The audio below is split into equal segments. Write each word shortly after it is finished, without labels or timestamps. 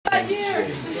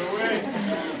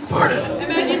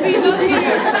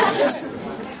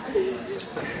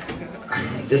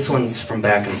This one's from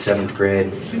back in 7th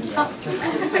grade.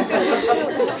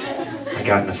 I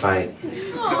got in a fight.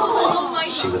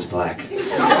 She was black.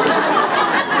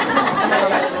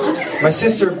 My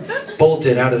sister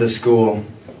bolted out of the school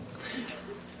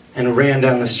and ran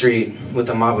down the street with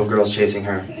a mob of girls chasing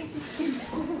her.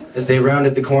 As they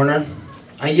rounded the corner,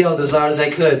 I yelled as loud as I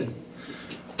could,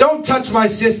 "Don't touch my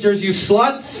sisters, you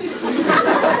sluts!"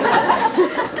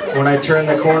 When I turned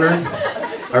the corner,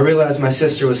 I realized my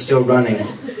sister was still running,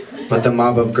 but the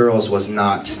mob of girls was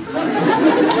not.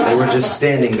 They were just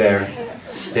standing there,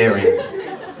 staring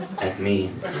at me.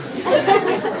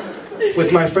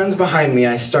 With my friends behind me,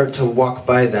 I start to walk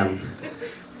by them,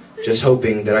 just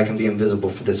hoping that I can be invisible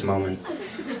for this moment.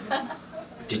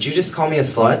 Did you just call me a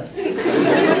slut?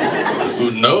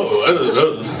 No, I don't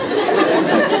know.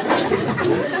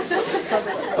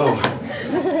 Oh.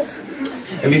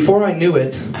 And before I knew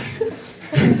it,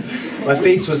 my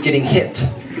face was getting hit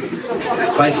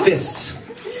by fists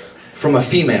from a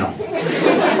female.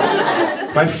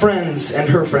 My friends and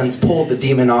her friends pulled the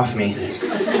demon off me.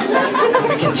 And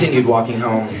we continued walking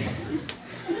home.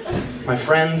 My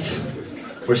friends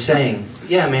were saying,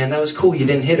 "Yeah, man, that was cool, you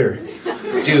didn't hit her.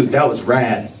 Dude, that was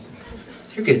rad."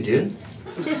 "You're good, dude."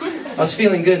 I was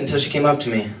feeling good until she came up to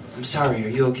me. "I'm sorry, are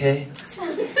you okay?"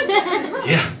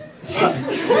 "Yeah, fine."